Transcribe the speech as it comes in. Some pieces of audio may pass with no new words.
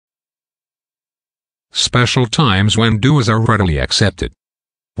Special times when du'as are readily accepted.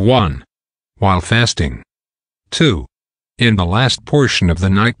 1. While fasting. 2. In the last portion of the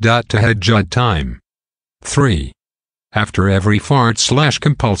night. Tahajjud time. 3. After every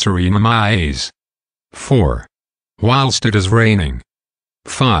fard/compulsory namaz. 4. Whilst it is raining.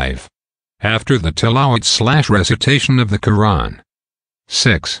 5. After the tilawat/recitation of the Quran.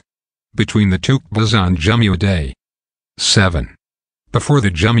 6. Between the two khutbahs on Jumu'ah day. 7. Before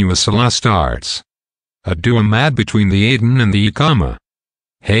the Jumu'ah Salah starts. A du'a mad between the Adhan and the Iqamah.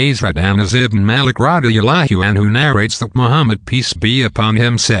 Hazrat Anas ibn Malik radiyallahu anhu narrates that Muhammad, peace be upon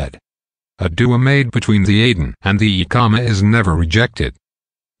him, said, "A du'a made between the Adhan and the Iqamah is never rejected."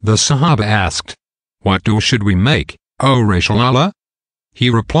 The Sahaba asked, "What du'a should we make, O Rasulullah?"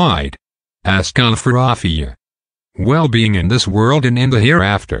 He replied, "Ask Allah for afiyah, well-being in this world and in the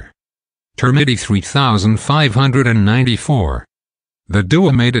hereafter." Tirmidhi 3594. The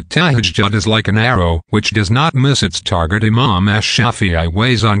du'a made at tahajjud is like an arrow which does not miss its target. Imam Ash-Shafi'i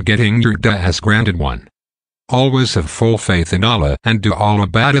weighs on getting your du'a as granted one. Always have full faith in Allah and do all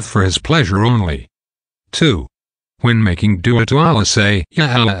ibadah for His pleasure only. 2. When making du'a to Allah, say, Ya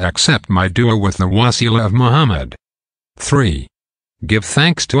Allah, accept my du'a with the wasila of Muhammad. 3. Give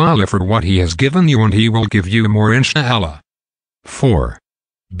thanks to Allah for what He has given you and He will give you more, insha'Allah. 4.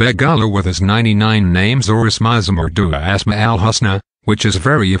 Beg Allah with His 99 names or Isma'azam or Du'a Asma al-Husna, which is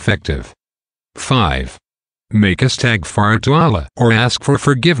very effective. 5. Make istighfar to Allah or ask for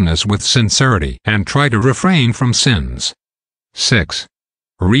forgiveness with sincerity and try to refrain from sins. 6.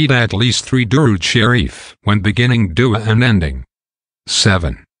 Read at least 3 Durud Sharif when beginning du'a and ending.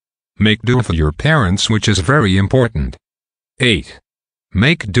 7. Make du'a for your parents, which is very important. 8.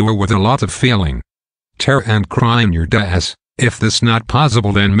 Make du'a with a lot of feeling. Tear and cry in your du'as. If this not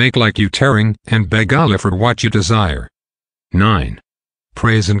possible, then make like you tearing and beg Allah for what you desire. 9.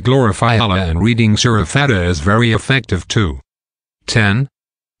 Praise and glorify Allah, and reading Surah Fatiha is very effective too. 10.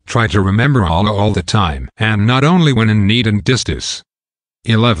 Try to remember Allah all the time and not only when in need and distress.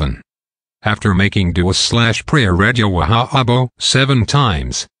 11. After making du'a/prayer, read Ya Wahhab 7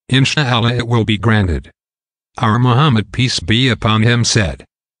 times, insha'Allah it will be granted. Our Muhammad, peace be upon him, said,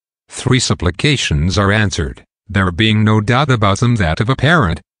 3 supplications are answered, there being no doubt about them, that of a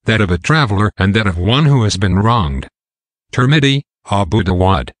parent, that of a traveler, and that of one who has been wronged. Tirmidhi, Abu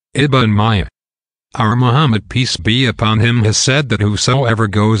Dawud, Ibn Majah. Our Muhammad, peace be upon him, has said that whosoever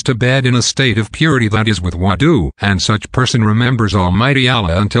goes to bed in a state of purity, that is with wudu, and such person remembers Almighty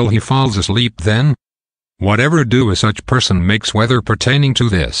Allah until he falls asleep, then whatever du'a such person makes, whether pertaining to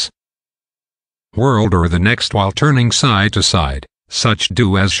this world or the next, while turning side to side, such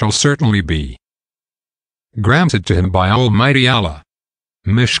du'as shall certainly be granted to him by Almighty Allah.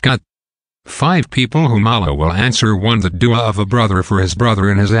 Mishkat. 5 people whom Allah will answer. 1. The du'a of a brother for his brother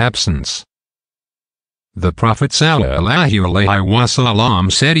in his absence. The Prophet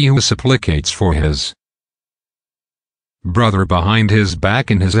ﷺ said, he who supplicates for his brother behind his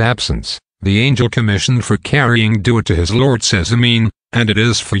back in his absence, the angel commissioned for carrying du'a to his Lord says Ameen, and it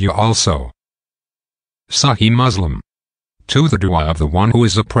is for you also. Sahih Muslim. 2. The du'a of the one who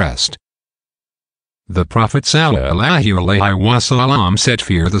is oppressed. The Prophet ﷺ said,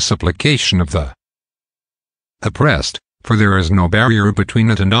 fear the supplication of the oppressed, for there is no barrier between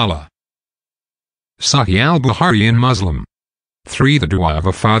it and Allah. Sahih al-Bukhari and Muslim. 3. The du'a of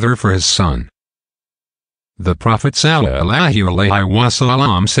a father for his son. The Prophet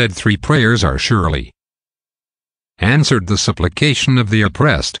ﷺ said, 3 prayers are surely answered: the supplication of the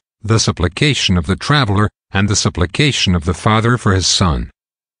oppressed, the supplication of the traveler, and the supplication of the father for his son.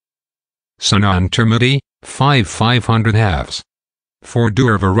 Sunan Tirmidhi, 500 halves. 4.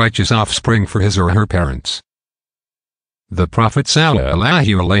 Du'a of a righteous offspring for his or her parents. The Prophet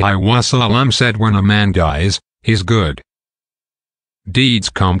ﷺ said, when a man dies, his good deeds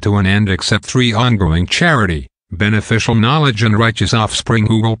come to an end except 3: ongoing charity, beneficial knowledge, and righteous offspring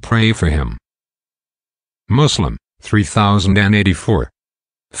who will pray for him. Muslim, 3084.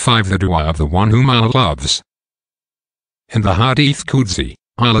 5. The du'a of the one whom Allah loves. In the Hadith Qudsi,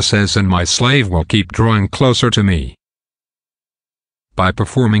 Allah says, and my slave will keep drawing closer to me by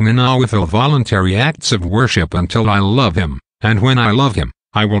performing the nawafil voluntary acts of worship until I love him, and when I love him,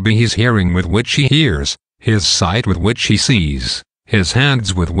 I will be his hearing with which he hears, his sight with which he sees, his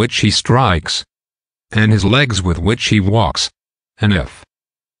hands with which he strikes, and his legs with which he walks. And if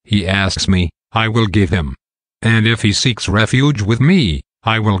he asks me, I will give him. And if he seeks refuge with me,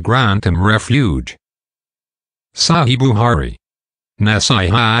 I will grant him refuge. Sahih Bukhari.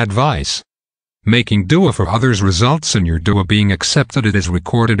 Nasiha advice. Making du'a for others results in your du'a being accepted. It is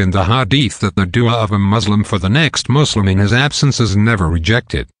recorded in the hadith that the du'a of a Muslim for the next Muslim in his absence is never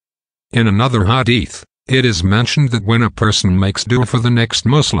rejected. In another hadith, it is mentioned that when a person makes dua for the next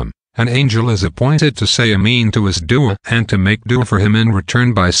Muslim, an angel is appointed to say Ameen to his dua and to make dua for him in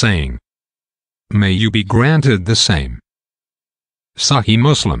return by saying, "May you be granted the same." Sahih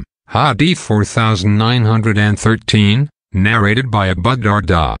Muslim, Hadith 4913, narrated by Abu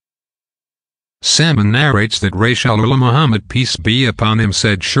Darda. Salman narrates that Rasulullah Muhammad, peace be upon him,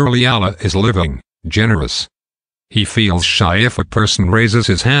 said, "Surely Allah is living, generous. He feels shy if a person raises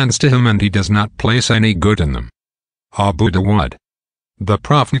his hands to him and he does not place any good in them." Abu Dawud. The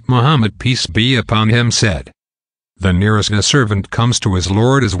Prophet Muhammad, peace be upon him, said, "The nearest a servant comes to his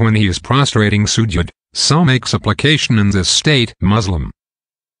Lord is when he is prostrating sujud, so make supplication in this state." Muslim.